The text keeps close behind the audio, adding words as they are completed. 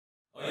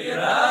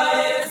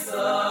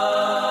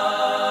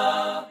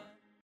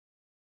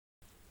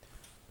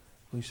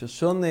ראש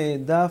השונה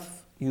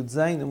דף י"ז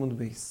עמוד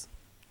בייס.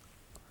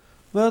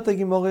 אומרת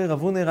הגימורה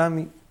רבוני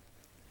רמי,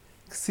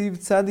 כסיב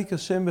צדיק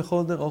השם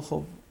בכל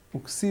דרכיו,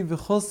 וכסיב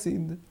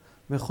וחסיד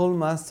בכל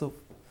מעשיו.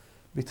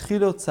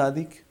 בתחילו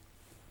צדיק,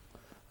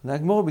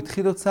 הגמורה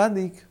בתחילו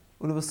צדיק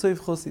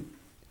ולבסוף חסיד.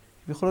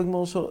 בכל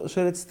הגמורה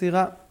שואלת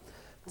סתירה,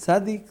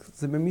 צדיק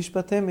זה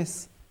במשפט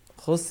אמס,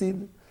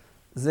 חסיד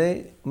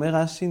זה, אומר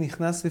רש"י,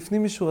 נכנס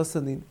לפנים משורת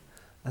הדין.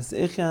 אז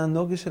איך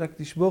הנוגה של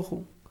הקדוש ברוך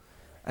הוא?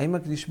 האם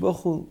הקדוש ברוך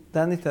הוא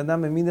דן את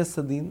האדם במידת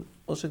הדין,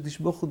 או שהקדוש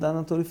ברוך הוא דן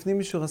אותו לפנים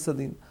משורת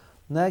הדין?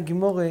 עונה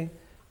הגימורה,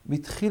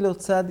 בתחילו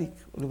צדיק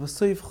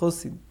ולבסוף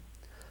חסיד.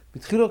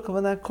 בתחילו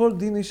הכוונה כל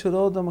דין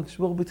שלו אדם, הקדוש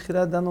ברוך הוא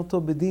בתחילה דן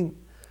אותו בדין.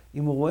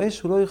 אם הוא רואה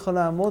שהוא לא יכול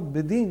לעמוד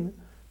בדין,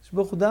 הקדוש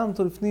ברוך הוא דן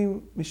אותו לפנים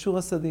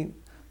משורת הדין.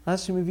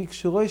 רש"י מביא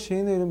כשרוי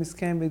שאינו אלו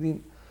מסכם בדין.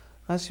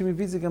 רש"י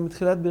מביא זה גם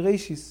בתחילת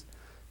בראשיס,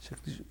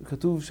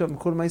 שכתוב שם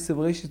כל מעשה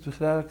בראשיס,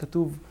 בכלל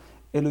כתוב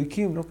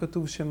אלוהיקים, לא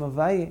כתוב שם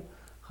הוויה.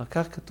 אחר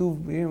כך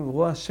כתוב,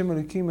 ברוא השם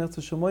אלוהיקים מארץ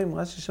השמיים,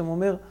 רש"י שם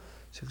אומר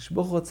שהקדוש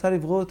ברוך הוא רצה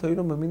לברוא אותו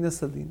אילו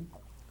במידת הדין.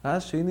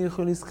 שאינו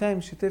יכול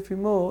להסכים, שיתף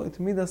עמו את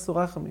מידת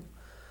הרחמים.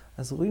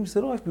 אז רואים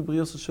שזה לא רק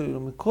בבריאתו של אילו,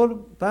 מכל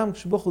פעם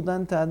כשקדוש ברוך הוא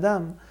דן את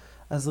האדם,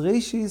 אז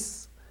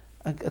ראשיס,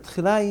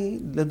 התחילה היא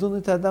לדון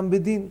את האדם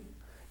בדין.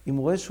 אם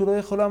הוא רואה שהוא לא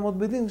יכול לעמוד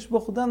בדין, הקדוש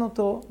ברוך הוא דן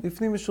אותו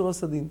לפנים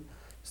משורת הדין.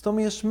 זאת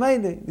אומרת, יש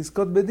מיילה,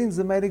 לזכות בדין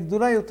זה מיילה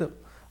גדולה יותר.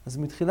 אז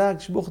מתחילה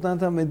הקדוש ברוך הוא דן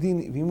אותם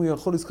בדין, ואם הוא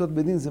יכול לזכות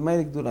בדין זה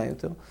מיילה גדולה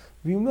יותר.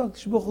 ואם לא,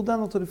 הקדוש ברוך הוא דן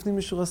אותו לפנים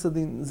משורת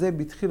הדין. זה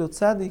בתחילו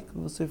צדיק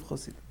ובסוף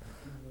חסיד.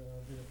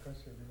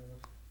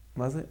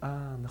 מה זה?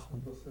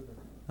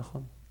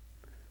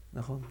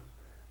 נכון.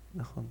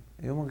 נכון.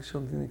 היום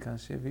הראשון דין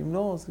קשה, ואם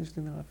לא, אז יש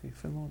דין רפי,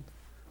 יפה מאוד.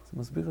 זה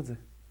מסביר את זה.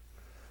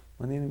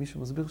 מעניין אם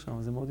מישהו מסביר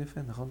שם, זה מאוד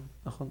יפה,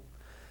 נכון.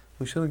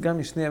 ראשון גם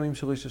משני ימים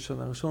של ראש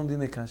השונה, הראשון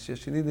דין קשה,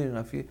 השני דין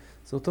רפי,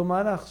 זה אותו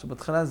מהלך,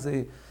 שבהתחלה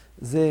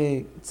זה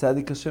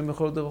צדיק השם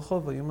בכל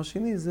דרכיו, והיום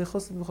השני זה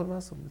חסיד בכל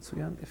מעשיו.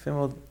 מצוין, יפה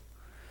מאוד.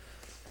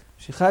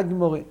 ממשיכה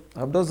הגימורה,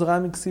 רב דוז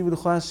רמי כסיב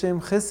ולכו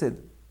השם חסד,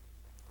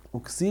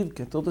 וכסיב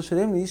כי התורה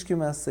שלהם לאיש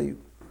כמעשיו.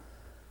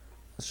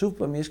 אז שוב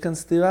פעם, יש כאן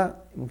סתירה,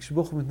 אם הקדוש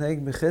ברוך הוא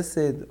מתנהג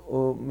בחסד,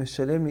 או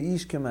משלם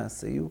לאיש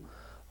כמעשיו,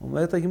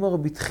 אומרת הגימורה,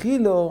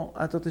 בתחילו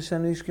התורה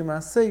שלהם לאיש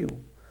כמעשיו,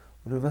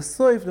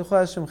 ולבסוף לכו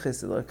השם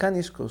חסד. רק כאן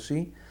יש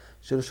קושי,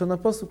 שלשון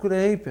הפוסק הוא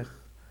להיפך.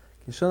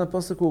 לשון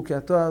הפוסק הוא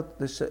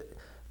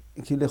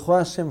כי לכו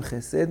השם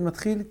חסד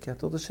מתחיל, כי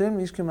התורה שלהם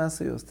לאיש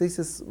כמעשיו. אז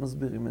תייסס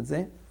מסבירים את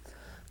זה.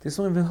 תייסס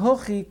אומרים,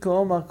 והוכי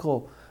כאומר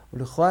קרו,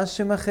 ולכו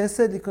השם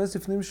החסד להיכנס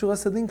לפנים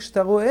משורת הדין,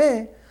 כשאתה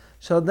רואה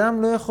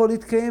שהאדם לא יכול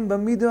להתקיים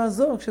במידו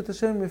הזו, כשאתה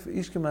שלם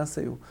לאיש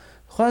כמעשיו.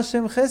 לכו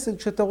השם חסד,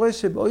 כשאתה רואה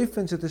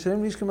שבאופן שאתה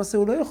שלם לאיש כמעשיו,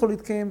 הוא לא יכול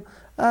להתקיים,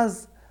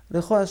 אז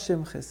לכו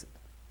השם חסד.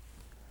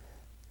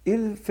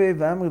 אילפה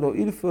ואמר לו,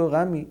 אילפה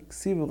רמי,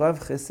 כסיב רב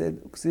חסד,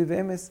 וכסיב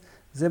אמס,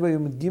 זה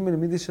ביום ג'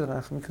 מידי של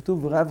רחמי,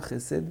 כתוב רב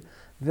חסד,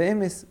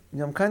 ואמס,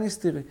 גם כאן יש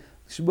תראה,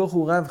 שברוך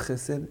הוא רב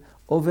חסד,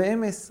 או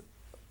ואמס,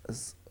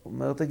 אז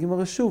אומרת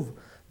הגימורה שוב,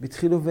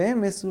 בתחילו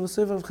ואמס,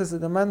 ובסוף רב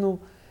חסד, אמרנו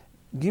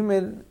ג'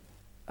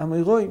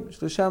 אמירואים,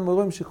 3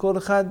 אמירואים, שכל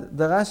אחד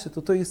דרש את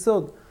אותו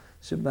יסוד,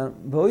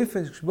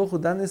 שבאופן כשברוך הוא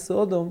דן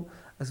לסעודום,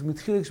 אז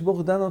מתחיל כשברוך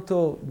הוא דן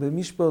אותו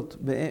במשפט,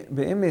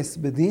 באמס,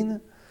 בדין,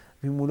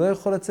 ואם הוא לא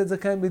יכול לצאת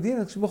זכאי בדין,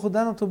 אז כשברוך הוא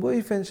דן אותו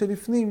באופן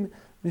שלפנים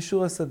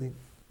משורת הדין.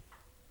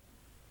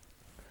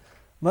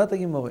 אומרת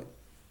הגימורה,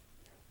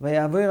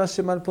 ויעבור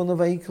השם על פונו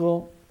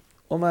ויקרו,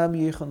 אומר רבי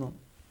יוחנן,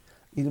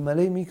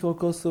 אלמלא מיקרו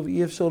כוסוב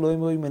אי אפשר לא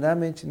אמרו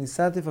מלמד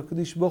שניסתף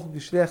הקדוש ברוך הוא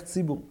כשליח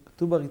ציבור.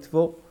 כתוב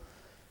ברטבו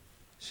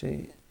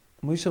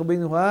שמוישה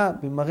רבינו ראה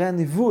במראה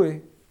הנבואה,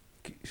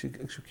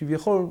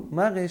 שכביכול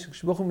מראה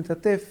שכשברוך הוא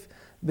מתעטף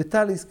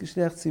בטליס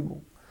כשליח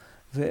ציבור.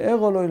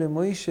 ואירו לו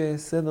למוישה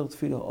סדר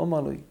תפילו,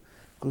 אמר לו,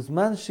 כל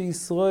זמן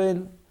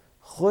שישראל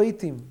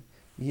חויטים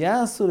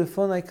יעשו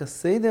לפוני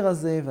כסדר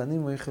הזה ואני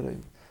מויך אלוהים.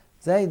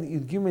 זה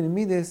י"ג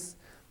מידס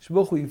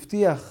שברוך הוא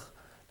הבטיח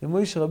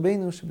למוישה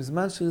רבינו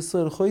שבזמן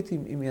שישראל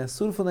חויטים אם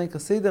יעשו לפוני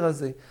כסדר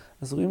הזה,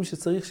 אז רואים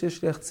שצריך שיש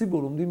שליח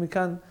ציבור. לומדים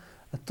מכאן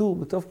הטור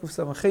בתוף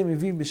קס"ה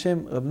מביא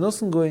בשם רב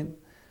נוסן גויין,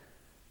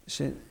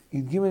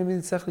 שי"ג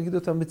מידס צריך להגיד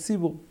אותם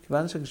בציבור,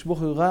 כיוון שהקדוש הוא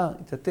ראה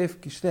התעטף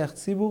כשליח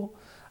ציבור,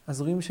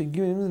 אז רואים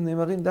שי"ג מידס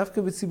נאמרים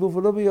דווקא בציבור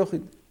ולא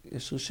ביוחיד.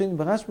 יש ראשון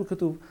ברשב"י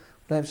כתוב,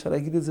 אולי אפשר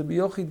להגיד את זה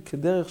ביוחיד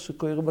כדרך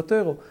שקורא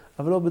בתוירו,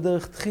 אבל לא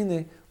בדרך תחינה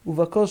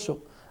ובקושו.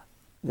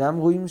 גם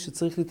רואים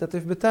שצריך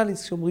להתעטף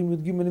בטליס כשאומרים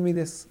י"ג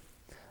מידס.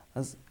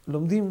 אז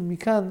לומדים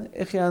מכאן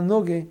איך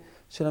הנוגה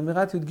של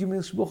אמירת י"ג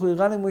מידס שברוך הוא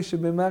הראה למוישה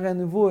במראה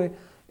הנבואה,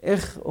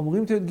 איך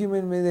אומרים את י"ג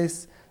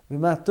מידס,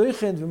 ומה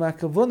התוכן ומה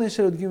הכוונה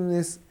של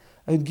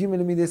י"ג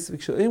מידס,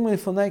 וכשאומרים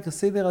לפוני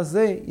כסדר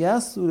הזה,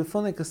 יעשו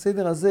לפוני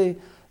כסדר הזה,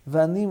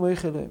 ואני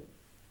מויך אלוהים.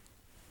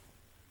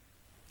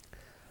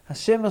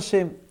 השם,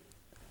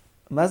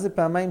 מה זה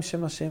פעמיים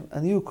שם השם?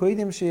 אני הוא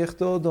קודם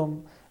שיחתו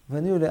אדום,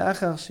 ואני הוא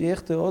לאחר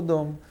שיחתו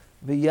אדום,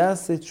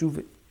 ויעשה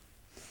תשובה.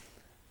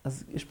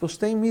 אז יש פה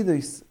שתי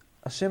מידויס.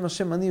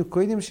 השם אני הוא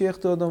קודם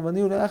שיחטא אדום,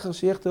 ואני הוא לאחר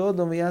שיחטא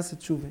אדום ויעשה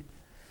תשובה.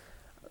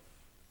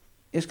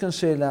 יש כאן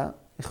שאלה,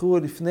 איך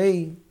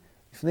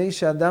לפני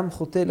שאדם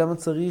חוטא, למה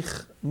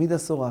צריך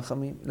מידס או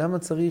רחמים? למה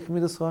צריך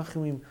מידס או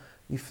רחמים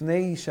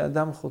לפני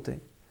שאדם חוטא?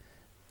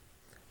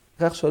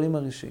 כך שואלים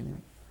הראשונים.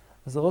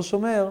 אז הראש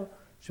אומר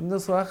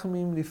שמידס או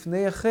רחמים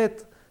לפני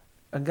החטא,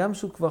 הגם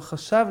שהוא כבר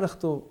חשב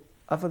לחטוא,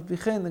 אף על פי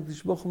כן,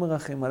 הקדוש ברוך הוא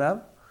מרחם עליו,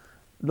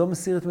 לא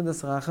מסיר את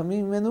מידס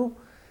רחמים ממנו,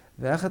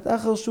 ואחת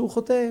אחר שהוא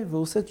חוטא,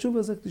 והוא עושה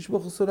תשובה, זה הקדוש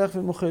ברוך הוא סולח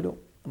ומוחה לו.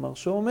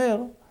 המרשו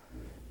אומר,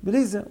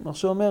 בלי זה,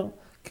 המרשו אומר,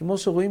 כמו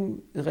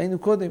ראינו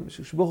קודם,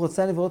 שקדוש ברוך הוא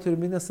רצה לברוא אותו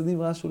לבין הסדים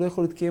וראה שהוא לא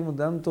יכול להתקיים, הוא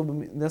דן אותו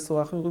במידס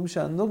רחמים, רואים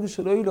שהנוגה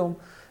של אילום,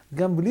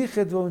 גם בלי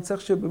חטא והוא מצליח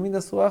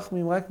שבמידס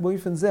רחמים, רק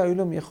באופן זה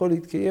האילום יכול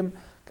להתקיים,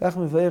 כך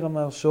מבאר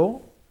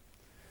המרשו.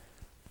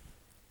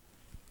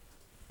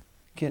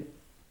 כן.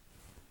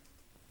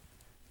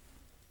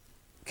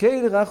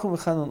 קהיל רחום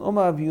וחנון,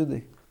 אומר רבי יהודה,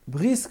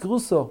 בריס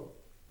קרוסו,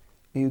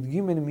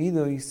 י"ג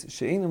מידויס,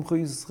 שאין אמחו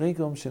יזוס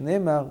ריקום,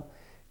 שנאמר,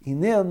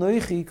 הנה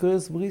הנויכי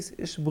קורס בריס,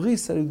 יש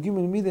בריס על י"ג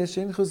מידויס,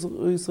 שאין אמחו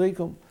יזוס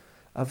ריקום.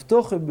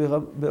 אבטוחה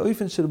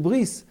באופן של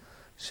בריס,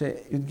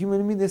 שי"ג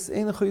מידויס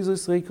אין אמחו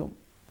יזוס ריקום.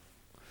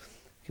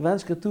 כיוון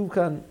שכתוב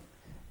כאן,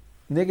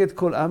 נגד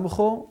כל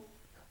עמכו,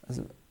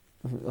 אז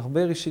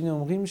הרבה ראשונים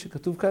אומרים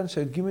שכתוב כאן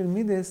שהי"ג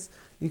מידויס,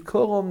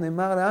 עיקורום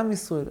נאמר לעם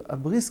ישראל,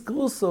 הבריס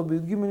קרוסו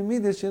בי"ג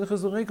מידויס, שאין אמחו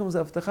יזוס ריקום, זו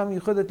הבטחה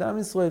מיוחדת לעם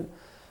ישראל.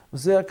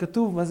 וזה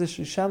הכתוב, מה זה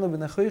שושנו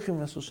בין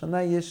החויכים,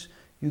 לשושנה יש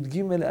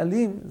י"ג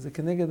עלים, זה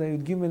כנגד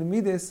הי"ג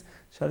מידס,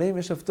 שעליהם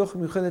יש הבטחה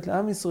מיוחדת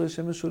לעם ישראל,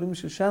 שהם משולים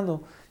שושנו,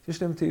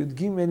 שיש להם את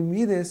הי"ג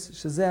מידס,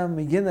 שזה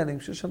המגן עליהם,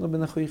 שושנו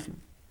בין החויכים.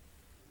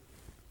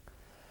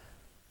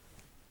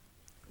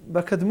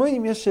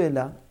 בקדמונים יש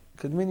שאלה,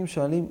 קדמונים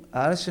שואלים,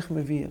 האלשיך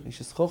מביא,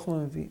 רישס חוכמה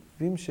מביא,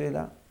 מביאים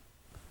שאלה,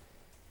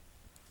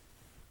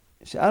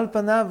 שעל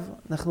פניו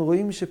אנחנו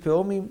רואים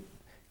שפעומים,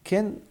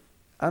 כן,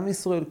 עם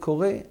ישראל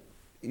קורא,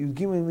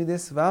 י"ג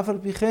מידס, ואף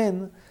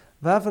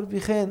על פי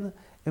כן,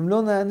 הם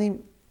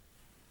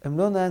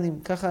לא נענים,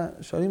 ככה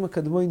שואלים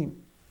הקדמונים.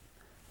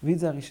 הביא את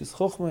זה הרישס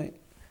חוכמה,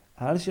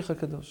 האלשיך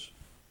הקדוש.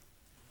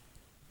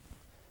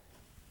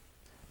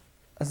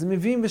 אז הם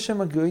מביאים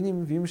בשם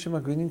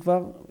הגוינים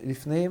כבר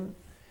לפניהם,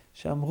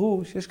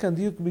 שאמרו שיש כאן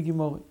דיוק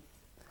בגימורה.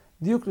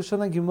 דיוק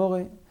לשון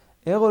הגימורה,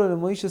 הראו לו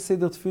למוישה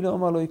סדר תפילה,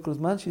 אומר לו, כל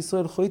זמן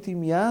שישראל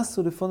חויטים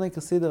יעשו לפוני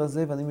כסדר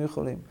הזה, ואני מי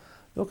יכולים.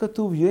 לא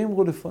כתוב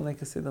יאמרו לפוני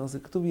כסדר הזה,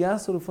 כתוב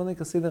יעשו לפוני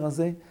כסדר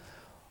הזה.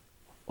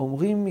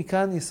 אומרים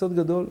מכאן יסוד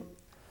גדול,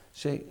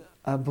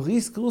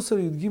 שהבריס קרוסו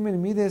י"ג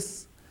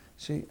מידס,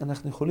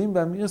 שאנחנו יכולים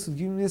באמירס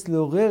י"ג מידס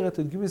לעורר את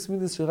י"ג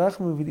מידס של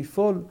רחמים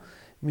ולפעול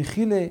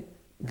מחילה,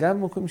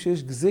 גם במקום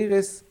שיש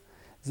גזירס,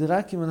 זה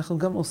רק אם אנחנו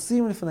גם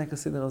עושים לפני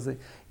כסדר הזה.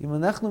 אם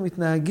אנחנו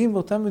מתנהגים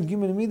באותם י"ג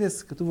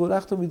מידס, כתוב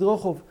הולכתו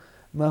מדרוכוב,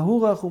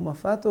 מהו רחום,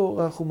 אפתו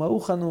רחום, מהו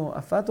חנו,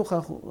 אפתו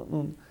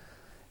חנון,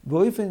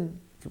 באופן,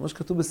 כמו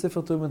שכתוב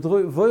בספר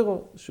תורה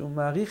ווירו, שהוא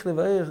מעריך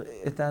לבאר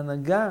את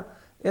ההנהגה,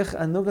 איך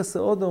הנוגה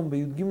סאודום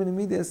בי"ג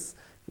מידס,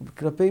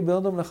 כלפי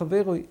באודום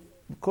לחברו,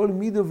 כל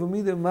מידו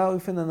ומידו, מה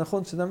האופן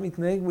הנכון שאדם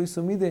מתנהג בו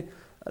איסו מידה,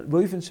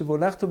 באופן שבו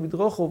הולכתו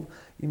בדרוכוב,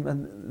 אם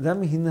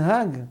אדם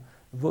ינהג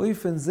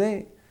באופן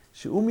זה,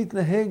 שהוא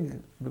מתנהג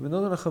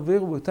בבנודו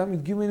לחברו, באותם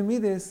י"ג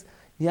מידס,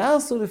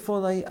 יעשו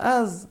לפוני,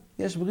 אז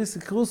יש בריס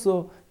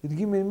קרוסו,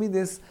 י"ג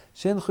מידס,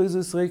 שאין חויזו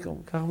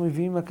ישריקום. כך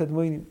מביאים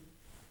הקדמונים.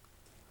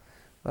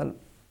 אבל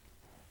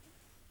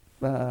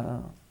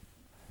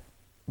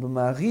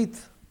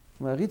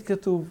במערית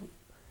כתוב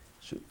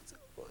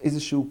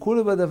איזשהו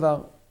כולה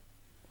בדבר.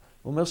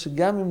 הוא אומר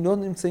שגם אם לא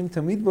נמצאים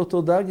תמיד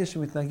באותו דרגה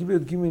שמתנהגים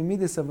בי"ג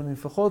מידס, אבל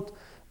לפחות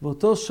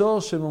באותו שור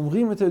שהם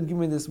אומרים את הי"ג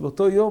מידס,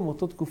 באותו יום,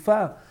 באותו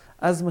תקופה,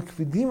 אז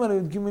מקפידים על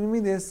הי"ג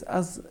מידס,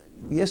 אז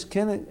יש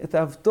כן את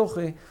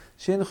ההבטחה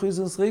שאין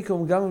חויזו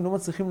ישריקום, גם אם לא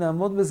מצליחים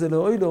לעמוד בזה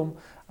לאוילום,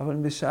 אבל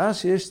בשעה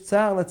שיש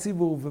צער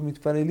לציבור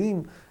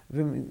ומתפללים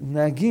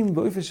ונהגים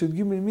באופן של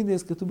י"ג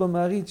מידס, כתוב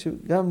במערית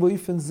שגם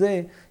באופן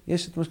זה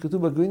יש את מה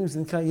שכתוב בגוינים,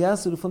 זה נקרא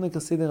יעשו לפוני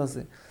כסדר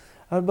הזה.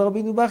 אבל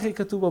ברבינו בכי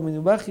כתוב,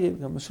 ברבינו בכי,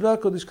 גם בשלוח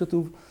הקודש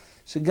כתוב,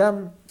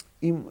 שגם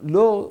אם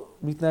לא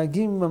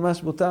מתנהגים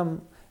ממש באותם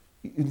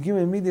י"ג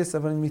מידס,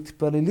 אבל הם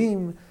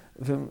מתפללים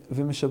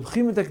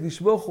ומשבחים את הקדוש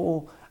ברוך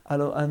הוא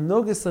על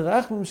הנוגס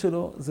הרחמים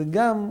שלו, זה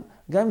גם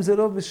אם זה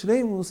לא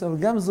בשלימוס, אבל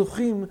גם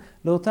זוכים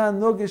לאותה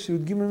הנוגה של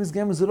י"ג מידס,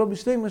 גם אם זה לא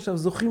בשלימוס, אבל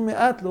זוכים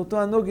מעט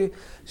לאותו הנוגה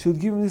של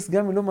י"ג מידס,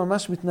 גם אם לא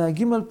ממש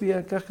מתנהגים על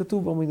פיה, כך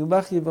כתוב ברבינו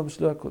בכי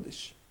ובשלוח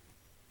הקודש.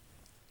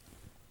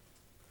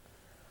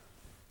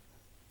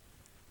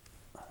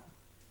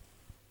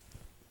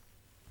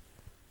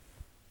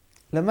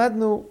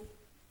 למדנו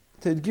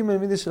את י"ג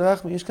מידס של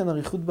רחמים, יש כאן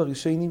אריכות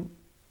בראשונים.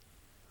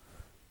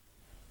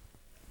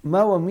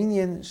 מהו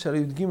המניין של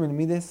י"ג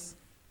מידס?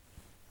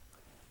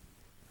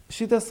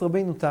 שיטס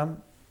רבינו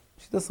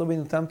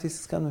תם,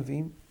 תיסס כאן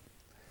מביאים,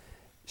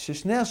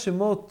 ששני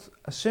השמות,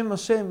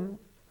 השם,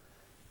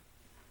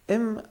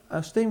 הם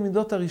השתי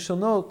מידות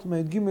הראשונות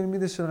מהי"ג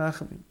מידס של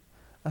רחמים.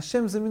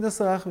 השם זה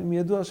מידס הרחמים,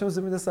 ידוע השם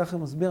זה מידס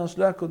הרחמים, מסביר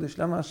השלוח הקודש,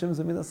 למה השם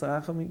זה מידס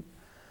הרחמים?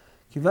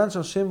 כיוון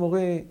שהשם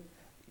מורה,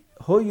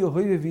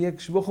 הוי ויהיה,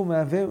 הקדוש ברוך הוא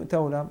מהווה את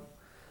העולם,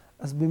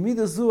 אז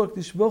במידה זו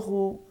הקדוש ברוך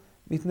הוא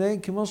מתנהג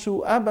כמו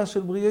שהוא אבא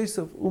של בריאי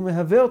סוף, הוא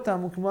מהווה אותם,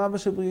 הוא כמו אבא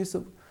של בריאי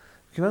סוף.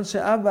 כיוון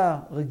שאבא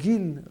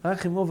רגיל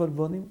רק עם אוב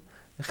אלבונים,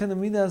 לכן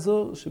המידה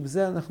הזו,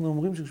 שבזה אנחנו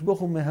אומרים שהקדוש ברוך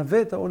הוא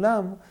מהווה את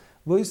העולם,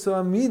 בו יסו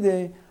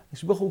המידה,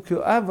 הקדוש ברוך הוא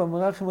כאבא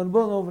מרחם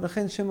אלבונו,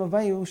 ולכן שם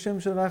הווי הוא שם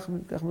של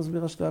רחמים, כך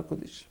מסביר השטר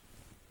הקודש.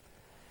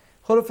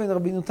 בכל אופן,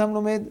 רבינותם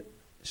לומד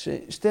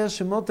ששתי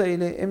השמות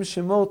האלה הם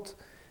שמות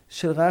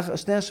של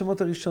שני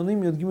השמות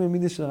הראשונים יודגים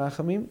מידה של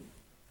רחמים,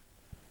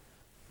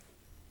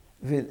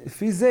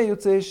 ולפי זה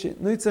יוצא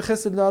שנויצא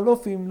חסד לא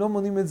אלופים, לא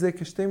מונים את זה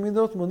כשתי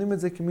מידות, מונים את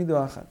זה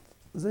כמידו אחת.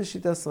 זה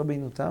שיטת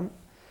רבינותם.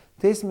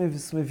 טייס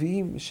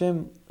מביאים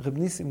בשם רב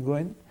ניסים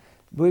גויין,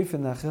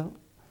 באופן אחר.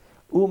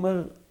 הוא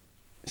אומר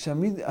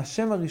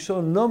שהשם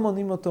הראשון לא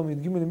מונים אותו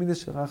מי"ג למידה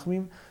של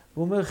רחמים,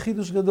 הוא אומר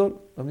חידוש גדול.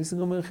 רב ניסים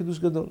גויין אומר חידוש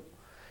גדול.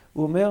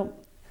 הוא אומר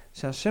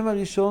שהשם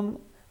הראשון,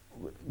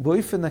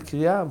 באופן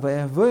הקריאה,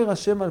 ויבואר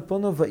השם על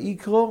פונו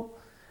ויקרו,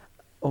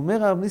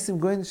 אומר הרב ניסים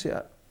גויין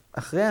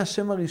שאחרי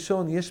השם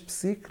הראשון יש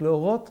פסיק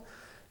להורות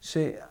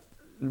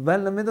שבא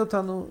ללמד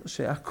אותנו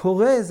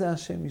שהקורא זה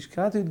השם,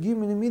 שקראת י"ג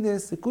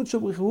למידס, קודשו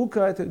בריחו הוא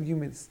קרא את י"ג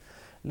מידס.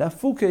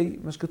 להפוקי,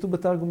 מה שכתוב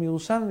בתרגום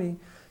ירושלמי,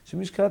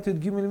 שמי שקראת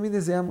י"ג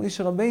למידס זה היה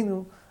מוישה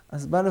רבינו,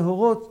 אז בא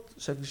להורות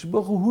שהקדוש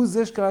ברוך הוא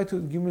זה שקרא את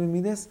י"ג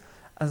למידס,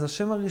 אז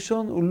השם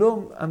הראשון הוא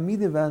לא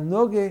המידה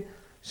והנוגה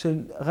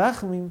של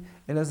רחמים,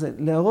 אלא זה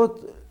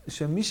להראות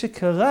שמי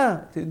שקרא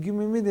את י"ג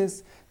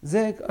מידס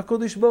זה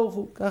הקודש ברוך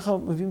הוא. ככה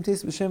מביאים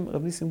טייס בשם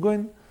רב ניסים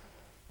גויין,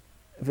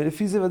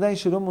 ולפי זה ודאי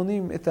שלא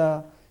מונים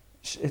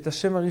את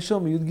השם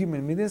הראשון מי"ג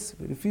מידס,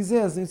 ולפי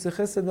זה אז נצטרך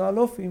חסד לא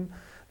אלופים,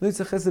 לא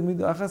נצטרך חסד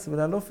מידו אחס,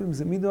 ולאלופים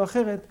זה מידו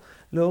אחרת,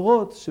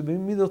 להורות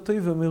שבמידו טוב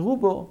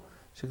ומרובו,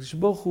 שקדוש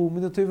ברוך הוא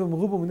מידו טוב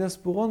ומרובו מידו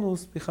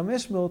ספורונוס פי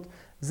 500,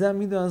 זה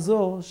המידו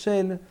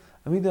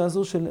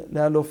הזו של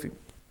לאלופים.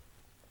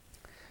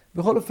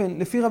 בכל אופן,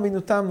 לפי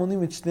רבינותם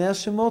מונים את שני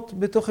השמות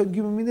בתוך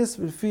י"ג מידס,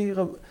 ולפי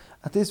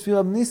הטייס פי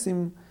רב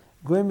ניסים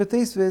גויים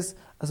בטייסווס,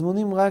 אז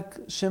מונים רק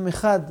שם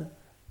אחד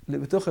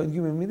בתוך י"ג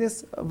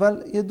מידס,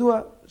 אבל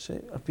ידוע שעל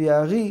פי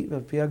הארי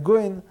ועל פי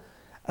הגויין,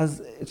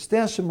 אז את שתי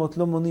השמות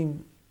לא מונים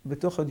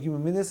בתוך י"ג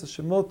מידס,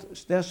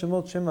 שתי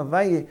השמות שם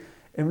הוויה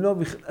הם לא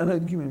בכלל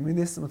י"ג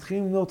מידס,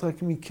 מתחילים למנות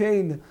רק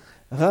מקייל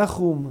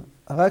רחום,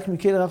 רק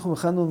מקייל רחום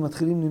וחנון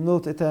מתחילים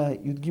למנות את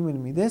הי"ג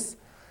מידס,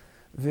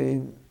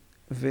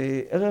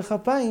 וערך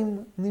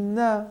אפיים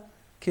נמנה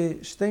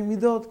כשתי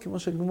מידות, כמו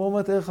שגמור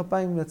אומרת ערך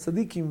אפיים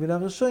לצדיקים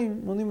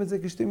ולרשעים, מונים את זה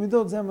כשתי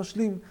מידות, זה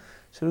המשלים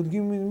של י"ג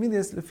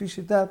מידס לפי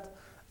שיטת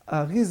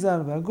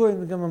האריזל והגויין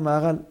וגם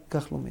המהר"ל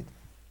כך לומד.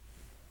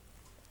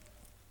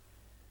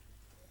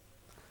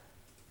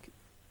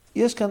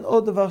 יש כאן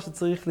עוד דבר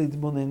שצריך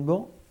להתבונן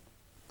בו.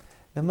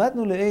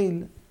 למדנו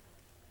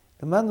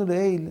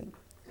לעיל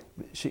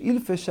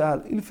שאילפה שאל,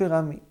 אילפה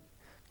רמי,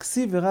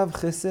 כסיב ורב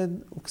חסד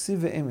וכסיב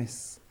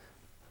ואמס.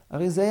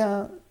 הרי זה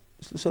היה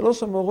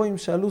שלוש המורואים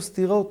שעלו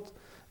סתירות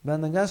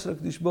בהנהגה של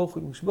הקדוש ברוך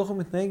הוא. הקדוש ברוך הוא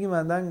מתנהג עם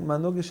האדם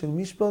מהנוגה של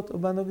משפט או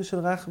בהנהגה של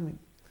רחמים.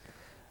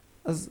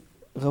 אז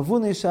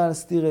רבוני שאל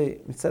סתירי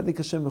מצדיק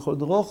השם בכל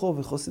דרוכו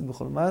וחוסד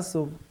בכל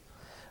מעשו.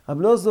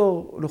 רב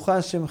לוזור לוחה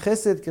השם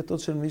חסד כתות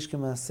של מיש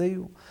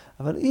כמעשיהו.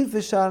 אבל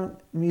אילפה שאל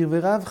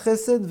ורב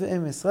חסד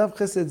ואמס. רב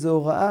חסד זה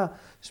הוראה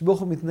שברוך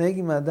הוא מתנהג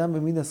עם האדם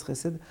במידס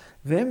חסד,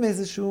 ואמס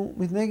זה שהוא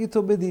מתנהג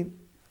איתו בדין.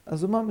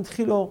 אז הוא מה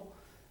מתחילו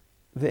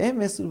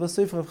ואמס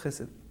ולבסוף רב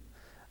חסד.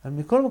 אבל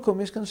מכל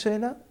מקום יש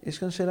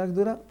כאן שאלה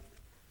גדולה.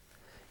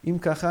 אם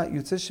ככה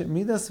יוצא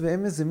שמידס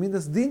ואמס זה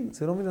מידס דין,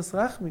 זה לא מידס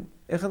רחמים.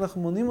 איך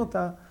אנחנו מונים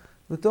אותה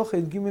בתוך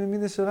י"ג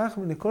מידס של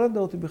רחמים? לכל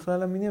הדעות היא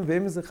בכלל המיניים,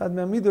 ואמס זה אחד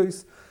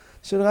מהמידויס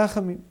של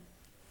רחמים.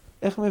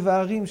 איך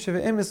מבארים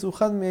שאמס הוא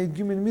אחד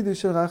מהי"ג מידויס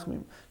של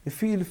רחמים?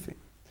 לפי אילפה.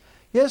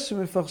 יש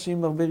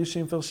מפרשים, הרבה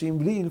ראשונים מפרשים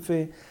בלי אילפה,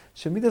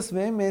 שמידס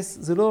ואמס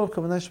זה לא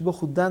הכוונה שברוך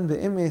הוא דן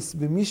באמס,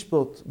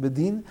 במשפט,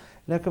 בדין,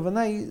 אלא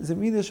הכוונה היא, זה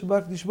מידס שבו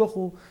הקדוש ברוך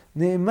הוא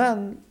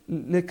נאמן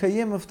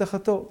לקיים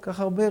הבטחתו.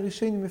 ככה הרבה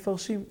ראשונים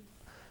מפרשים.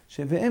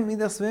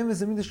 מידס ואמס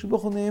זה מידס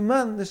שברוך הוא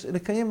נאמן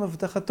לקיים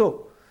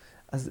הבטחתו.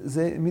 אז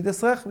זה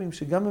מידס רחמים,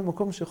 שגם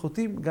במקום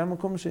שחוטאים, גם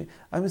במקום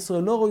שעם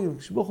ישראל לא רואים,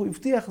 כשברוך הוא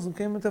הבטיח, אז הוא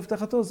מקיים את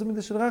הבטחתו, זה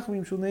מידס של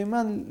רחמים, שהוא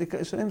נאמן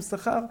לשלם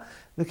שכר,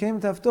 לקיים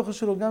את ההבטחה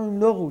שלו גם אם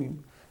לא רואים.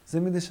 זה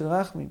מידס של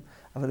רחמים.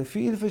 אבל לפי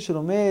אילפה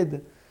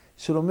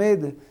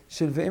שלומד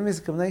של ואמס,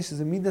 הכוונה היא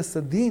שזה מידס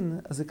הדין,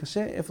 אז זה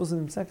קשה, איפה זה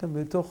נמצא כאן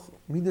בתוך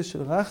מידס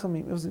של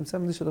רחמים, איפה זה נמצא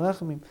מידס של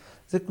רחמים,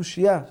 זה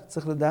קושייה,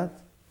 צריך לדעת.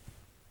 אני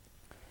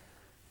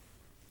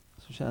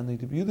חושב שאני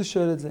ביהודה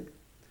שואל את זה.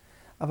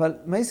 אבל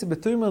מה יעשה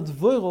בתוימר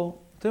דבוירו,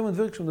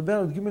 כשהוא מדבר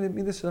על י"ג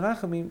מידס של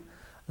רחמים,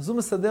 אז הוא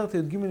מסדר את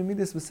י"ג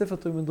מידס בספר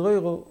תוימר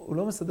דבוירו, הוא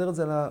לא מסדר את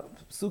זה על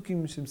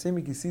הפסוקים שנמצאים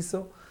מגיסיסו,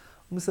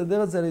 הוא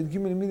מסדר את זה על י"ג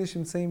מידס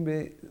שנמצאים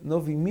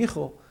בנובי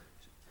מיכו,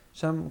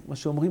 שם מה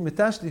שאומרים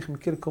מתשליך,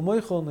 מקל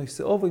קומויכו,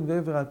 נויסה אובוין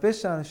ועבר על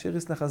פשע, אשר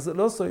יסלח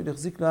לא סוי,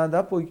 להחזיק לו עד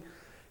אפוי,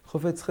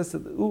 חופץ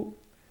חסד הוא.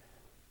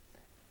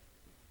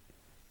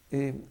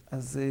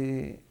 אז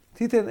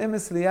תיתן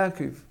אמס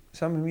ליעקב,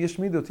 שם יש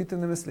מידות,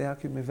 תיתן אמס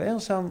ליעקב, מבאר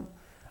שם,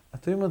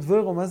 התוים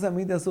הדבוירו, מה זה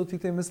המידה הזאת,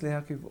 תיתן אמס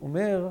ליעקב?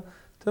 אומר,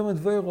 התוים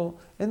הדבוירו,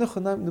 אין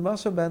נכונה, מדובר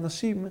שם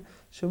באנשים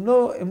שהם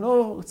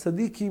לא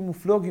צדיקים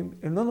מופלוגים,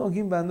 הם לא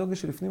נוהגים בהנוגה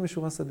שלפנים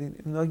משורת הדין,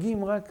 הם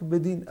נוהגים רק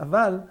בדין,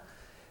 אבל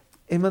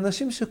הם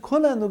אנשים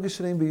שכל ההנוגה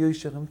שלהם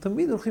ביושר, הם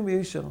תמיד הולכים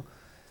ביושר.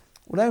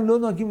 אולי הם לא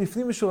נוהגים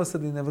לפנים משורת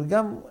הדין, אבל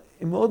גם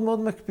הם מאוד מאוד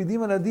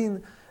מקפידים על הדין,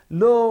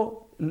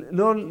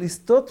 לא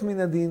לסטות מן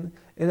הדין,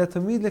 אלא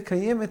תמיד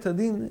לקיים את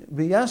הדין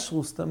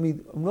בישרוס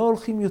תמיד. הם לא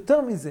הולכים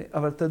יותר מזה,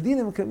 אבל את הדין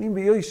הם מקיימים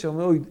ביושר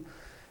מאוד.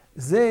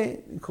 זה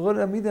קורא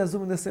למידה הזו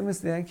מינס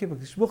אמס ליעקב.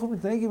 הקדוש ברוך הוא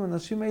מתנהג עם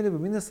האנשים האלה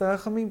במינס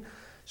הרחמים,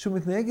 שהוא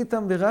מתנהג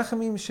איתם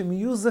ברחמים שהם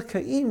יהיו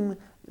זכאים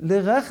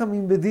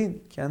לרחמים בדין.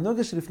 כי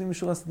הנוגה שלפנים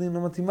משורת הדין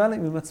לא מתאימה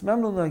להם, הם עצמם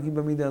לא נוהגים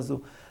במידה הזו.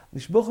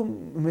 הקדוש ברוך הוא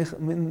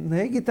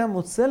מנהג איתם,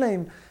 מוצא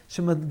להם,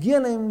 שמגיע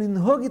להם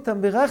לנהוג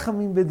איתם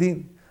ברחמים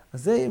בדין.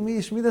 אז זה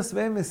יש מידס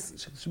ואמס,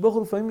 שברוך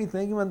הוא לפעמים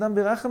מתנהג עם אדם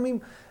ברחמים,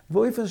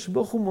 ואופן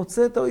שברוך הוא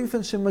מוצא את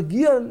האופן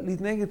שמגיע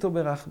להתנהג איתו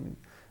ברחמים.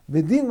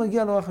 בדין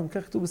מגיע לו רחמים,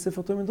 כך כתוב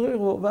בספר תורה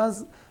מדרוירו,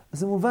 ואז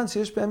זה מובן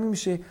שיש פעמים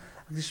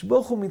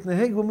שברוך הוא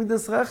מתנהג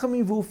במידס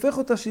רחמים, והוא הופך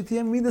אותה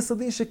שתהיה מידס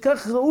הדין,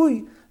 שכך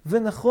ראוי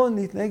ונכון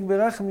להתנהג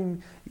ברחמים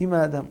עם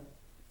האדם.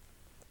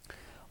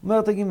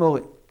 אומרת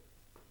הגימורה,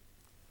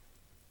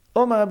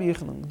 אומר רבי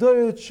יחנון,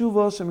 גדול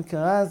תשובו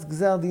שמקרז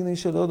גזר דיני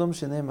של אודום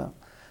שנאמר,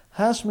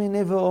 השמי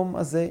נבואום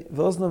הזה,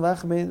 ואוזנו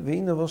וחמן,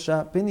 ואינו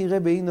ורשע, פן יראה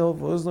באינו,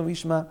 ואוזנו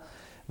וישמע,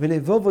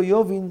 ולבובו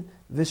יובין,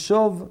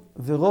 ושוב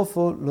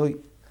ורופו לוי.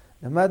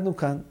 למדנו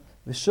כאן,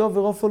 ושוב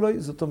ורופו לוי,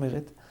 זאת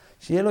אומרת,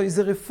 שיהיה לו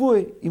איזה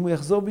רפואה, אם הוא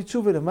יחזור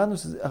בתשובה, למדנו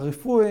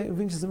שהרפואה,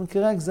 הבין שזה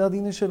מקרה גזר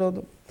דיני של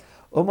אודום.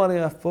 אומר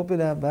לרב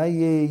פופלה,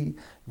 ביי,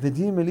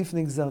 ודין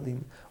מלפני גזר דין.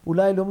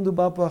 אולי לא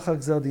מדובר פה אחר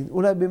גזר דין,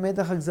 אולי באמת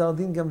אחר גזר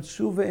דין, גם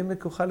תשובה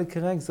עמק כוחה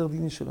לקרא גזר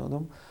דיני של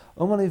אודום.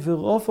 אומר לי,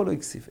 ורופו לא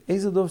יקסיף.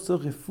 איזה דוב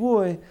שצריך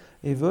רפואה,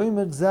 והוא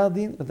אומר גזר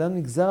דין, אדם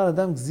נגזר על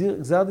אדם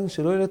גזר דין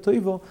שלא יהיה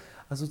לטויבו,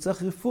 אז הוא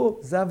צריך רפואה,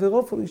 זה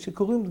ורופו לו,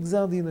 שקוראים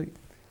גזר דינוי.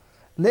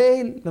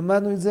 לעיל,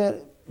 למדנו את זה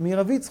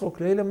מרב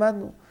יצחוק, לעיל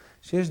למדנו,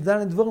 שיש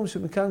דן דבורים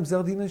שמכאן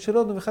גזר דינוי של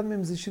אודום, ואחד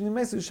מהם זה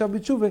שנימס, יושב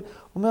בתשובה,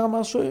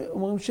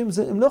 אומרים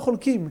שהם לא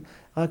חולקים,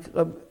 רק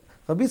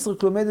רבי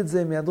יצחק לומד את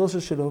זה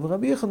מהדרושה שלו,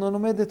 ורבי יחנון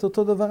לומד את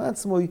אותו דבר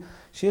עצמו,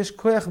 שיש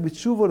כוח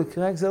בתשובו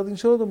לקרוא גזר דין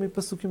של אודום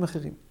מפסוקים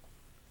אחרים.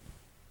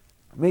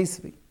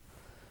 מייסבי.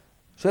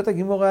 שואלת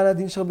הגימורה על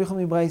הדין של רבי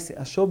יוחנן מברייסה,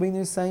 אשור בינו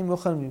יסיים לא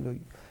חלמים לו.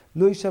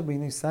 לא אישה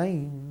בינו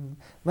יסיים.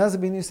 מה זה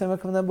בינו יסיים?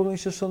 הכוונה בורים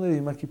ששון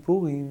אלוהים,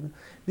 הכיפורים,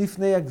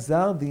 לפני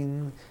הגזר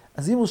דין.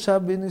 אז אם הוא שעה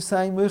בינו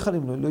יסיים לא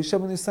יחלים לו, לא אישה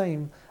בינו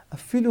יסיים.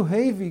 אפילו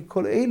היבי,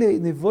 כל אלה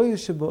נבויה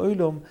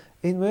שבאוילום,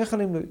 אין לא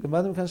יחלים לו.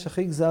 למדנו כאן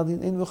שאחרי גזר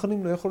דין, אין לא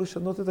יחלים לו, יכול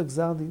לשנות את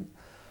הגזר דין.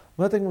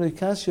 אומרת הגמרא,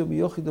 קשיא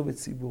ביוחיד או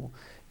בציבור.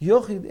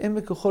 יוחיד אין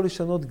בכוחו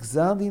לשנות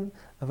גזר דין,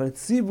 אבל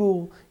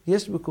ציבור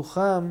יש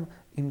בכוחם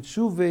עם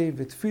תשובה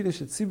ותפילה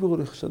של ציבור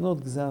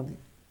לשנות גזר דין.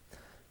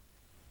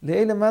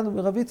 לעיל למדנו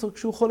מרבי יצחק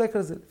כשהוא חולק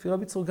על זה. לפי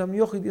רבי יצחק גם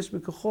יוחיד יש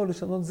בכוחו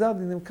לשנות גזר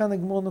דין, הם כאן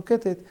הגמרא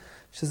נוקטת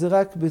שזה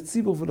רק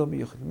בציבור ולא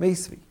ביוחיד.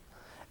 מייסבי.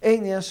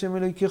 אין יהיה השם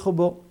אלוהיכו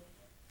בו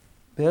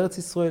בארץ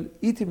ישראל,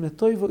 איתים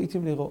לטויבו,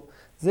 איתים לרוע.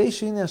 זה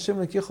שהנה השם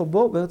אלוהיכו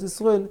בו בארץ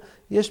ישראל,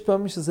 יש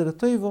פעמים שזה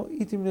לטויבו,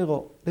 איתים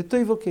לרוע.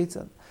 לטויבו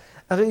כיצד?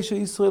 הרי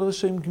שישראל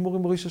רשעים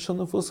גמורים בראש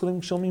השנה ופוסק להם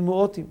גשמים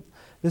מועטים.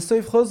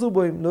 לסויף חוזרו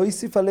בוהם, לא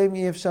יוסיף עליהם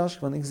אי אפשר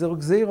שכבר נגזרו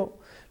גזירו.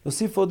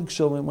 להוסיף עוד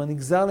גשומים, מה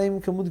נגזר להם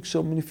כמות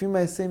גשומים, לפעמים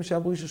מהעשיים שהיה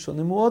בראש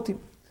השנה מועטים.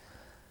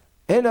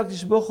 אלו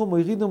הקדוש ברוך הוא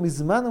מורידו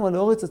מזמנם על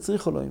האורץ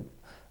הצריך אלוהים.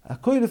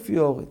 הכל לפי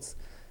האורץ.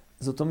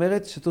 זאת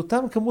אומרת שאת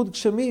אותם כמות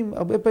גשמים,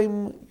 הרבה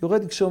פעמים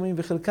יורד גשומים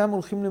וחלקם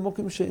הולכים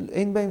למוקים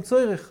שאין בהם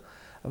צורך.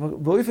 אבל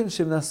באופן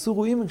שהם נעשו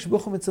רואים, הקדוש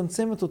ברוך הוא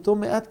מצמצם את אותו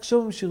מעט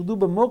גשומים שירדו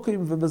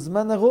במוקים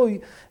ובזמן הרוי,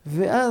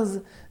 ואז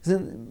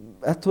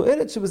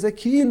התועלת שבזה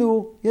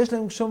כאילו יש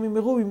להם גשומים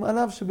מרובים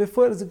עליו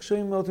שבפועל זה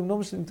גשומים מאוד, הם לא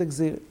משלים את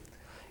הגזירת.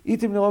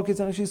 איתם לראות כי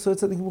צריך שישראל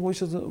צדיק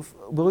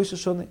בראש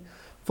השונה.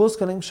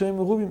 פוסק עליהם גשומים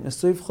מרובים,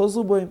 לסויף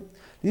חוזרו בהם.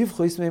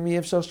 לבחויס מהם אי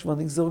אפשר שכבר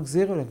נגזור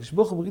גזירה, הקדוש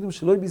ברוך הוא מורידים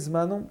שלא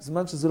בזמנו,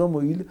 זמן שזה לא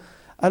מועיל,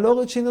 על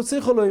אורץ שאינו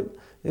צריך אלוהים.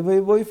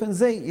 ובאופן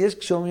זה יש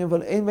גשומים,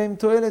 אבל אין בהם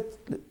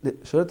תועלת.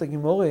 שואלת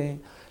הגימורה,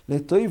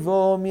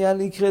 לטויבו מיד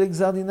יקרה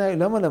לגזר דיני.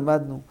 למה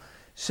למדנו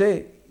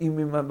שאם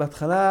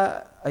בהתחלה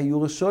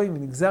היו רשועים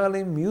ונגזר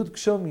עליהם מיעוט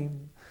גשומים,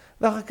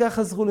 ואחר כך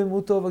חזרו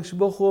למותו,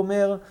 וכשברוך הוא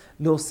אומר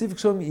להוסיף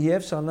גשומים, אי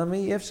אפשר. למה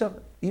אי אפשר?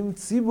 אם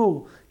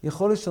ציבור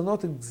יכול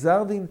לשנות את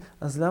גזר דין,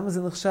 אז למה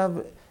זה נחשב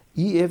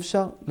אי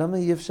אפשר? למה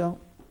אי אפשר?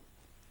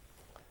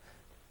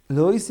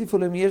 לא יוסיפו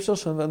להם אי אפשר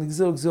שם,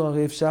 ונגזר לגזור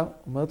הרי אפשר.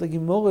 אומרת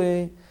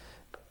הגימורה,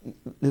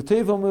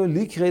 לטויבו אומר לי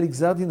יקרה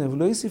לגזר דין, אבל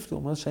לא יוסיף לו.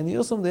 אומר שאני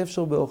עושים די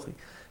אפשר באוכי.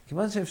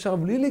 כיוון שאפשר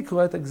בלי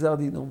לקרוא את הגזר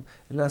דינום,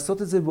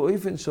 לעשות את זה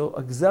באופן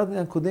שהגזר דין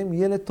הקודם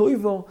יהיה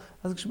לטויבו,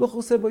 אז כשברוך הוא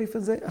עושה באופן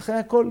זה, אחרי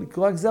הכל,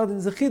 לקרוא הגזר דין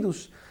זה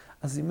חידוש.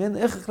 אז אם אין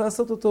איך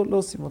לעשות אותו, לא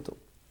עושים אותו.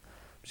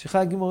 ממשיכה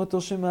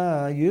הגימורתו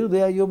שמה,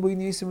 ירדה היום בו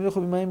יניסים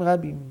ולכו במים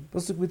רבים,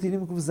 פסוק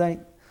בתהילים ק"ז.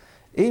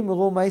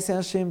 אמרו מה יעשה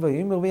השם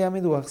ויאמר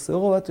ויעמד רוח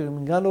שעורו ותראה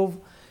מנגלוב,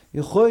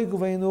 יחוי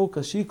גוביינו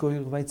קשיקו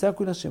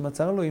ויצעקו להשם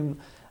עצר אלוהים.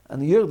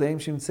 אני יודעים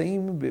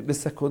שנמצאים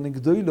בסכון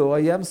גדול לו,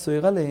 הים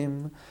סוער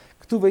עליהם,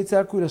 כתוב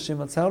ויצעקו אל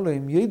השם עצר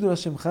להם, יעידו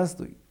לשם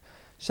חסדוי.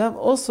 שם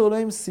עושו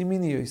להם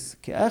סימיניוס,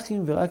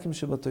 כאחים ורקים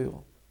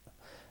שבתוירו.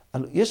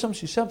 יש שם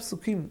 6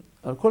 פסוקים,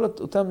 על כל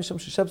אותם יש שם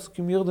 6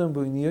 פסוקים ירדו הם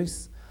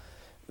באוניוס,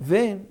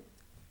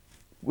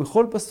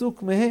 ובכל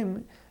פסוק מהם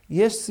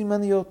יש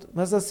סימניות.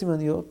 מה זה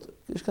הסימניות?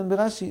 יש כאן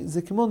ברש"י,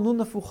 זה כמו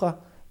נון הפוכה.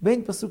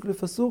 בין פסוק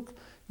לפסוק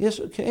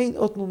יש כאין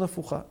אות נון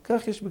הפוכה.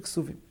 כך יש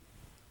בכסובים.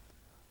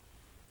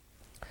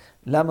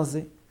 למה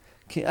זה?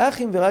 כי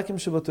אחים ורקים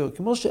שבתוירו.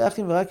 כמו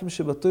שאחים ורקים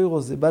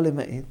שבתוירו זה בא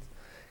למעט,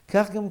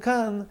 כך גם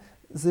כאן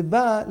זה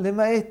בא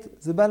למעט.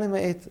 זה בא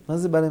למעט. מה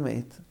זה בא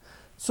למעט?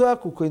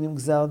 צועקו כהנים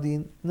גזר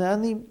דין,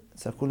 נענים.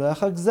 צעקו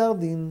לאחר גזר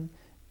דין,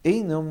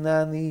 אינם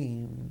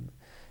נענים.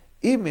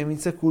 אם הם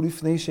יצעקו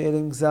לפני שאלה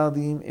עם גזר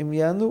דין, הם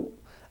יענו.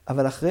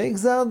 אבל אחרי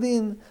גזר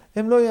דין,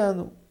 הם לא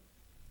יענו.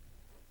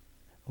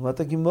 אומרת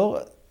הגמור,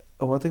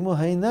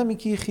 האינם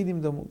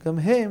כיחידים דומו. גם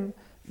הם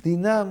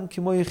דינם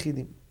כמו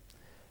יחידים.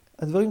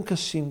 הדברים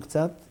קשים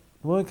קצת,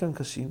 דברים כאן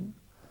קשים.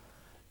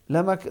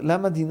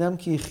 למה דינם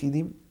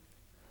כיחידים?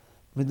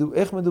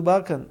 איך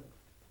מדובר כאן?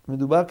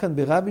 מדובר כאן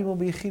ברבים או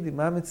ביחידים?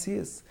 מה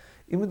המציאס?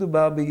 אם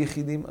מדובר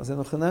ביחידים, אז זה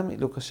נוחנמי,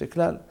 לא קשה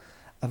כלל.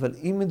 אבל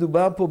אם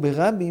מדובר פה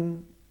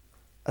ברבים,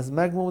 אז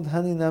מה גמור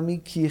הנינמי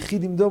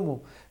כיחידים דומו?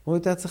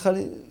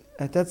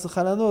 הייתה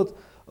צריכה לענות,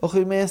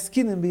 אוכל מי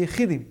עסקינם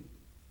ביחידים.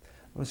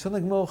 אבל לשון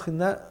הגמור,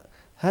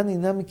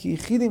 הנינמי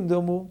כיחידים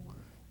דומו,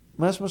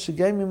 משמע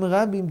שגם אם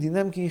רבים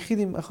דינם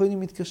כיחידים, אחרים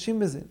מתקשים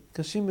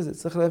בזה,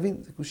 צריך להבין,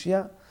 זה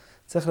קושייה,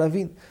 צריך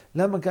להבין.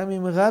 למה גם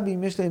אם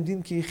רבים יש להם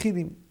דין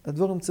כיחידים,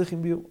 הדבורים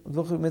צריכים ביור,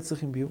 הדבורים באמת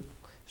צריכים ביור.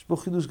 יש פה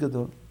חידוש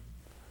גדול.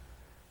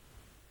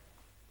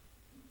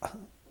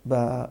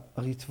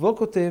 הריטבו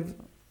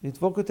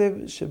כותב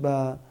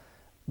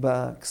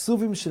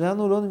שבכסובים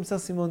שלנו לא נמצא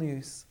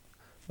סימוניוס.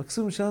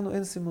 בכסובים שלנו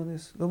אין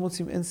סימוניוס, לא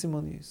מוצאים אין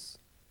סימוניוס.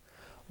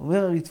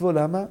 אומר הריטבו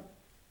למה?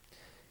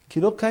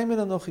 כי לא קיים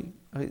אלא נוחי.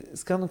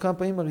 הזכרנו כמה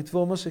פעמים, הריטבו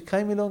אומר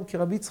שקיים אלון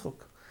כרבי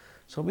יצחוק.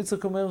 שרבי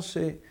יצחוק אומר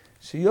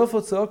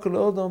שיופו צועק לא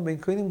אודום בין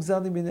כהנים גזר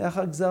דין בין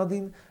אחר גזר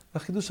דין,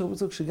 והחידוש רבי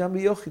יצחוק שגם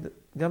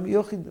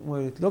ביוחיד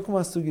מועלת, לא כמו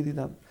הסוג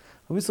ידידם.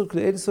 רבי יצחוק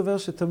לאל סובר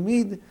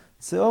שתמיד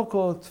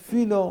צעוקו,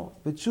 תפילו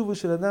ותשובו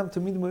של אדם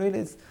תמיד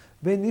מועלת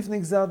בין לפני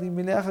גזר דין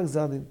בין אחר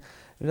גזר דין.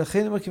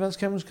 ולכן אומר כיוון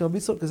שקיימנו שכרבי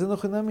יצחוק, כזה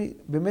נוחנמי,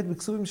 באמת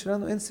בכסובים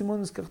שלנו אין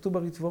סימוניוס ככתו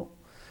בריטבו.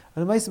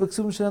 אבל מה יש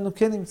בכסובים שלנו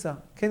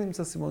כן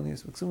נמצא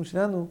סימוניוס. בכסובים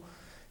שלנו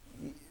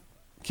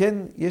כן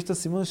יש את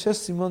הסימוניוס, 6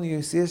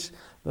 סימוניוס יש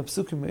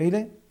בפסוקים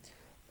האלה.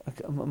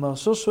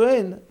 מרשו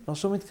שואל,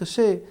 מרשו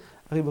מתקשה,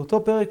 הרי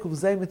באותו פרק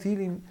ובזי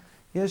מתהילים,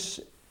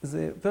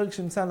 זה פרק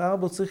שנמצא על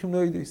 4 צריכים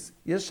לא ידויס.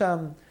 יש שם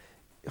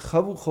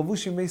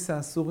חבוש ימי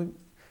סעסורים,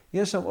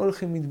 יש שם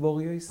הולכים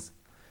מדבוריוס,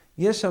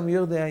 יש שם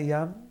ירדי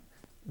הים,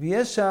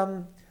 ויש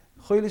שם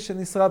חוילה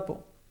שנשרה פה.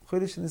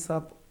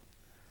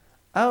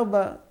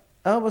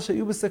 4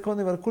 שהיו בסקון,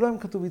 אבל כולם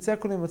כתוב,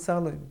 יצעקו להם עצר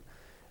להם.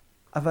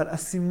 אבל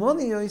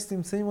הסימוניוס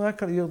נמצאים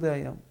רק על ירדי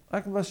הים.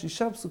 רק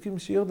ב6 פסוקים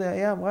של ירדי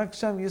הים, רק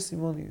שם יש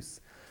סימוניוס.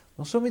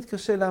 מרשו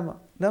מתקשה למה?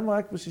 למה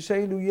רק ב6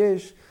 אילו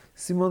יש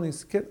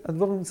סימוניוס? כן,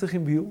 הדברים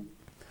צריכים ביור.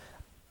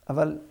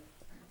 אבל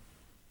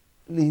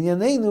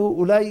לענייננו,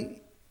 אולי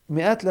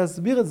מעט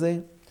להסביר את זה,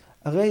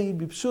 הרי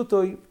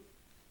בפשוטוי,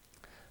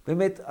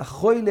 באמת,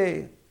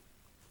 החוילה,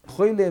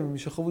 ומי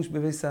שחובוש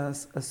בבייס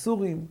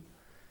הסורים,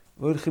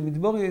 והולכים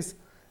מדבוריוס,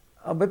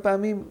 הרבה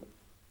פעמים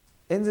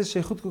אין זה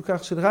שייכות כל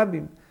כך של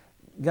רבים.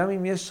 גם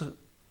אם יש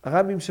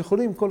רבים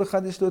שחולים, כל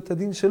אחד יש לו את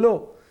הדין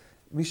שלו.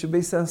 מי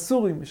שבייס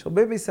הסורים, יש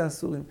הרבה בייס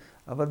הסורים,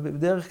 אבל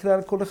בדרך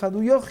כלל כל אחד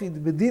הוא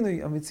יוחיד,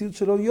 בדינוי, המציאות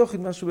שלו הוא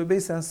יוחיד משהו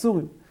בבייס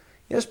הסורים.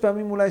 יש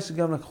פעמים אולי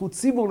שגם לקחו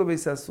ציבור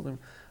לבייס הסורים.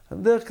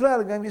 בדרך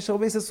כלל, גם אם יש הרבה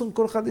בייס הסורים,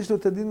 כל אחד יש לו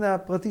את הדין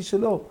הפרטי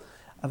שלו.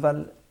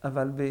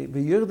 אבל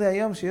בירדי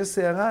הים שיש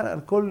סערה על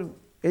כל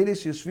אלה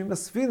שיושבים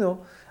בספינו,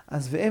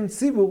 אז והם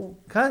ציבור,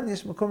 כאן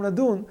יש מקום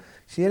לדון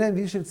שיהיה להם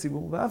דין של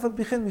ציבור. ואף על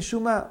פי כן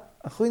משום מה,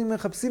 אחרים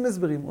מחפשים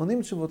הסברים,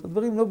 עונים תשובות,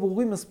 הדברים לא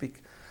ברורים מספיק.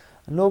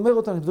 אני לא אומר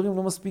אותם, הדברים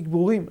לא מספיק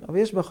ברורים, אבל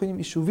יש באחרים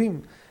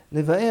יישובים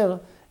לבאר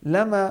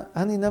למה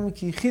הנינם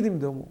כיחידים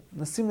דומו.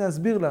 נסים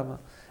להסביר למה.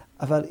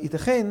 אבל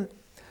ייתכן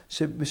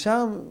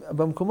שבשאר,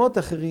 במקומות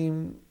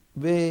אחרים,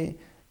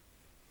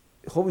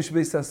 בחובש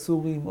בייס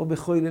הסורים או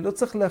בחוילה, לא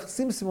צריך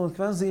להחסים סימון,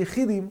 כיוון זה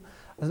יחידים,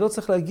 אז לא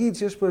צריך להגיד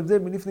שיש פה הבדל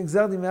בין לפני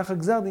גזר דין מאחר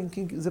גזר דין,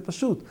 כי זה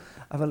פשוט.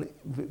 אבל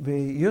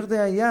בירדי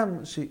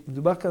הים,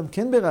 שמדובר כאן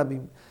כן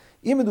ברבים,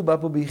 אם מדובר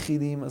פה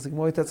ביחידים, אז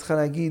הגמור הייתה צריכה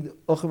להגיד,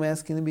 אוכל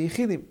מהעסקינים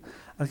ביחידים.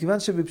 אבל כיוון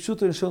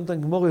שבפשוטו לשון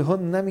אותם גמור,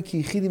 הון נמי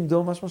כיחידים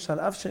דום, משמע שעל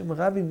אף שהם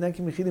רבים נמי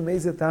כיחידים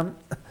איזה טעם,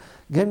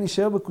 גם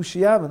נשאר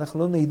בקושייה ואנחנו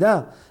לא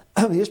נדע.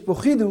 אבל יש פה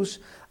חידוש,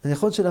 אז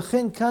יכול להיות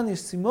שלכן כאן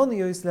יש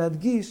סימוניוס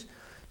להדגיש,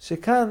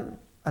 שכאן,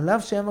 על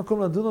אף שהיה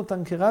מקום לדון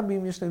אותם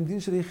כרבים, יש להם דין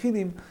של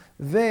יחידים,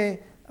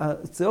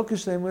 והצעוק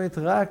שלהם אומרת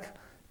רק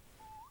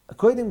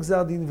קודם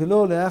גזר דין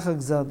ולא לאחר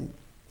גזר דין.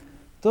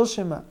 תו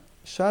שמה,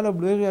 שאל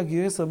הבלוירי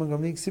הגירס רבן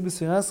גמליאל כסיב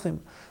בסירסכם,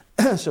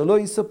 שלא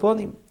יישא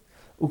פונים,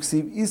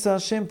 וכסיב יישא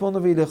השם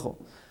פונו וילכו.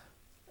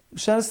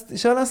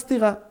 שאלה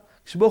סתירה.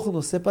 כשברוך הוא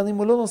נושא פנים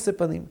או לא נושא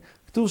פנים.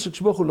 כתוב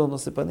שכשברוך הוא לא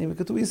נושא פנים,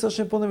 וכתוב איסר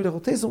השם פונה וילכו.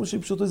 תייסו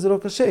שפשוטו זה לא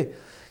קשה.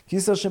 כי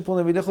איסר השם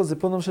פונה וילכו זה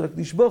פונו של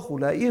הקדיש ברוך הוא,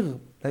 להעיר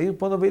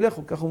פונו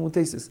וילכו, כך הוא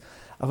מוטייסס.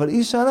 אבל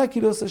היא שאלה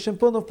כאילו עושה השם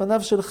פונו,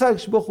 פניו של חג,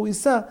 כשברוך הוא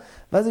יישא,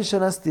 ואז היא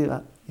שאלה סתירה.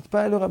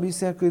 התפעל לו רבי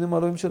יסיע כהנו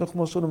אלוהים שלו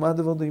כמו שלו, מה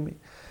הדבר דומה?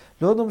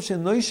 לא אדום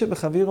שנוישה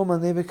בחבירו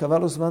מנה וקבע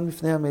לו זמן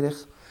בפני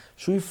המלך,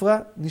 שהוא יפרע,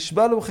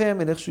 נשבע לו בחיי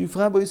המלך, שהוא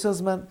יפרע בו איסר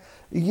זמן,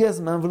 הגיע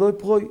הזמן ולא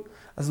יפרוי.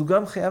 אז הוא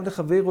גם חייב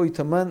לחברו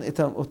את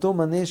אותו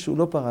מנה שהוא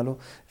לא פרע לו,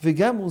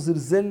 וגם הוא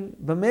זלזל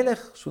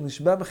במלך, שהוא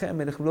נשבע בחיי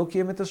המלך ולא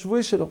קיים את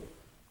השבועי שלו.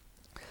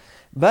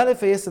 בא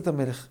לפייס את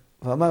המלך,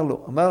 ואמר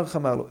לו,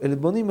 אמר לו,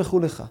 אלבונים מחו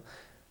לך,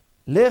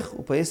 לך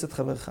ופייס את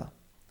חברך.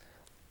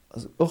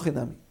 אז אוכי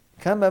נמי,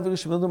 כאן באוויר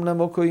שבנודם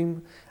למוקוים,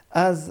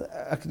 אז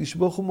הקדיש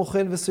ברוך הוא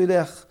מוחל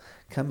וסולח.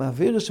 כאן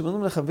באוויר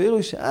שבנודם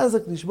לחברו, שאז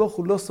הקדיש ברוך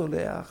הוא לא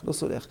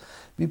סולח.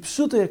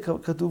 בפשוט היה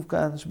כתוב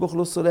כאן, שברוך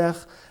לא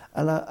סולח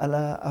על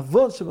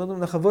העבוד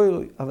שבנודם לחברו,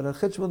 אבל על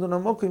חטא שבנודם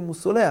למוקוים הוא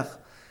סולח.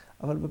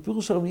 אבל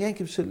בפירוש הרב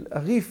ינקב של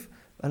הריף,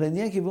 על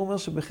ינקב הוא אומר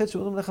שבחטא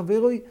שבנודם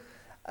לחברו,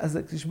 אז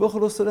הקדיש ברוך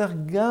הוא לא סולח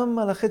גם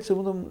על החטא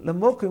שבנודם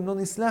למוקוים, לא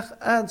נסלח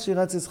עד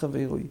שירצס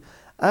חברו.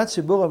 עד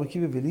שבו רבי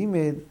עקיבא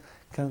ולימד,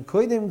 כאן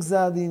קודם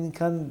גזר דין,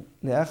 כאן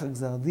לאחר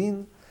גזר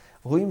דין.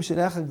 רואים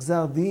שלאחר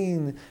גזר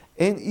דין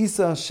אין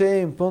איסר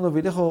השם פונו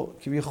וילכו,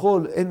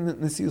 כביכול אין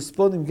נשיאוס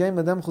פונים, גם אם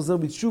אדם חוזר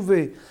בתשובה,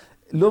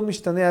 לא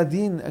משתנה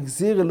הדין,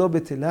 הגזירה לא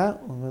בטלה.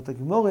 אומרת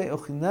הגמורה,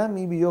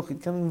 אוכינמי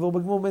ביוחיד, כאן נבור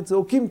בגמור בין זה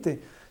אוקימתה,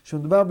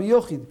 שמדובר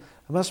ביוחיד.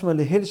 משמע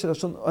להל של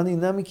לשון אני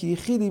נמי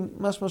כיחידים,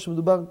 משמע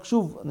שמדובר,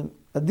 שוב,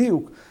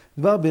 הדיוק,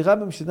 מדובר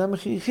ברבים שאדם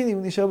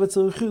כיחידים, נשאר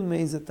בצריכות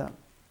מאיזה טעם.